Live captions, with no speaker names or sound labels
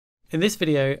In this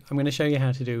video, I'm going to show you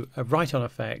how to do a write-on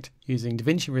effect using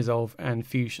Davinci Resolve and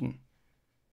Fusion.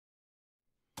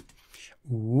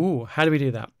 Ooh, how do we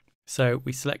do that? So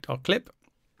we select our clip,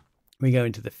 we go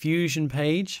into the Fusion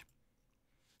page,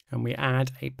 and we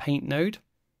add a paint node.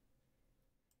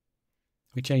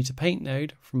 We change the paint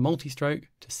node from multi-stroke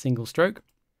to single stroke.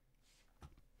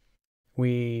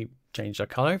 We change our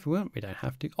color if we want, we don't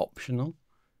have to, optional.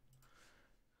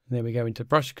 And then we go into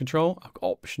brush control,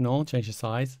 optional, change the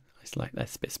size. I select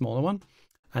this bit smaller one.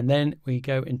 And then we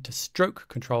go into stroke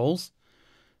controls,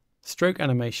 stroke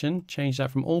animation, change that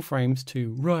from all frames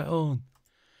to right on.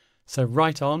 So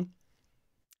right on.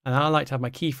 And I like to have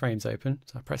my keyframes open.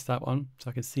 So I press that one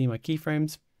so I can see my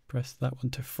keyframes, press that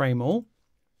one to frame all.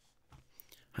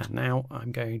 And now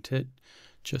I'm going to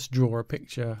just draw a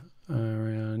picture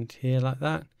around here like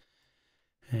that.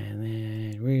 And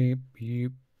then whoop,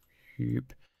 whoop,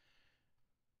 whoop.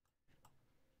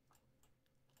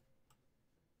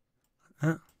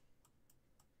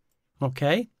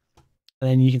 Okay, and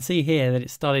then you can see here that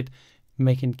it started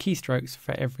making keystrokes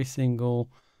for every single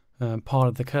part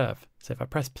of the curve. So if I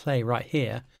press play right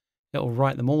here, it'll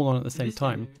write them all on at the same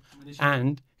time,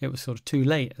 and it was sort of too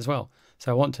late as well.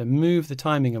 So I want to move the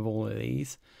timing of all of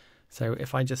these. So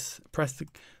if I just press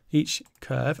each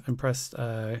curve and press,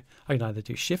 I can either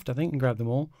do shift, I think, and grab them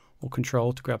all, or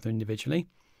control to grab them individually.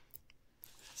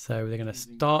 So they're going to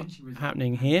start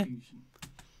happening here.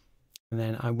 And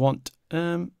then I want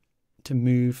to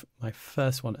move my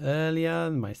first one earlier,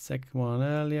 my second one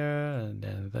earlier, and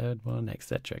then the third one,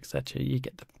 etc., etc. You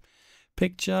get the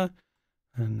picture.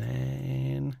 And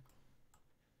then,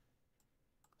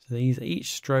 so these are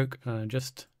each stroke, and I'm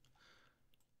just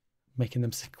making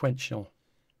them sequential.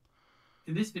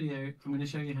 In this video, I'm going to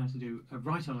show you how to do a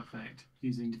write-on effect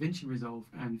using Davinci Resolve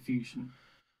and Fusion.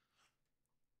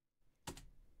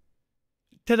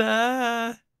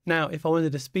 Ta-da! Now, if I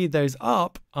wanted to speed those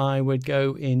up, I would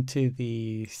go into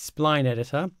the spline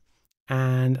editor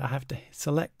and I have to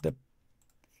select the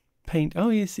paint. Oh,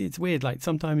 you see, it's weird. Like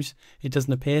sometimes it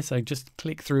doesn't appear. So just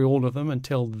click through all of them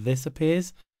until this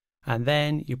appears. And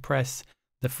then you press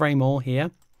the frame all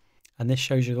here. And this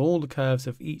shows you all the curves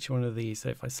of each one of these. So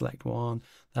if I select one,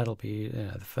 that'll be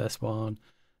the first one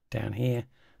down here,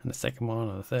 and the second one,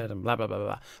 and the third, and blah, blah, blah,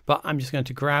 blah. But I'm just going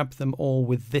to grab them all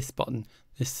with this button,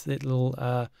 this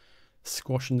little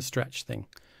squash and stretch thing.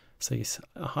 So you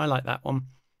highlight that one,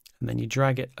 and then you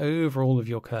drag it over all of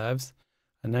your curves.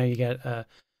 And now you get a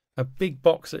big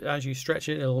box that as you stretch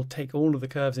it, it'll take all of the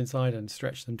curves inside and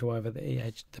stretch them to over the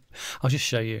edge. I'll just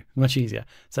show you, much easier.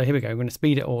 So here we go. I'm going to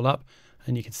speed it all up.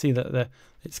 And you can see that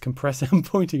it's compressing. I'm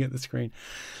pointing at the screen.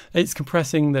 It's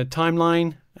compressing the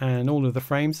timeline and all of the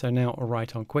frames. So now it'll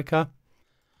write on quicker.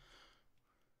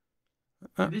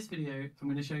 In this video, I'm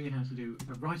going to show you how to do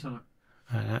a write-on.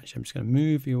 And actually, I'm just going to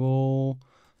move you all.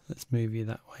 Let's move you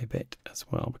that way a bit as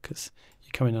well because you're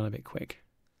coming on a bit quick.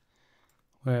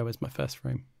 Where was my first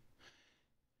frame?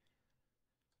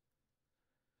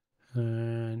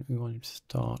 And we want to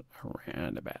start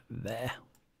around about there.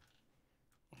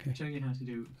 Okay. Show you how to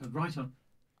do a write-on.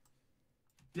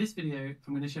 This video,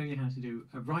 I'm going to show you how to do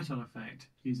a write-on effect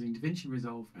using Davinci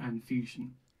Resolve and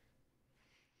Fusion.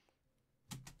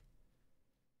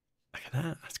 Look at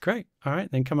that, that's great. All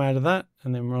right, then come out of that,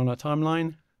 and then we're on our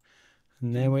timeline,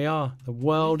 and there we are, the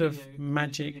world of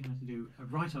magic. I'm going to show you how to do a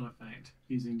write-on effect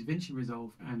using Davinci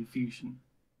Resolve and Fusion.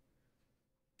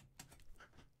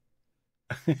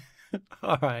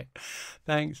 All right,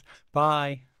 thanks,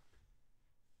 bye.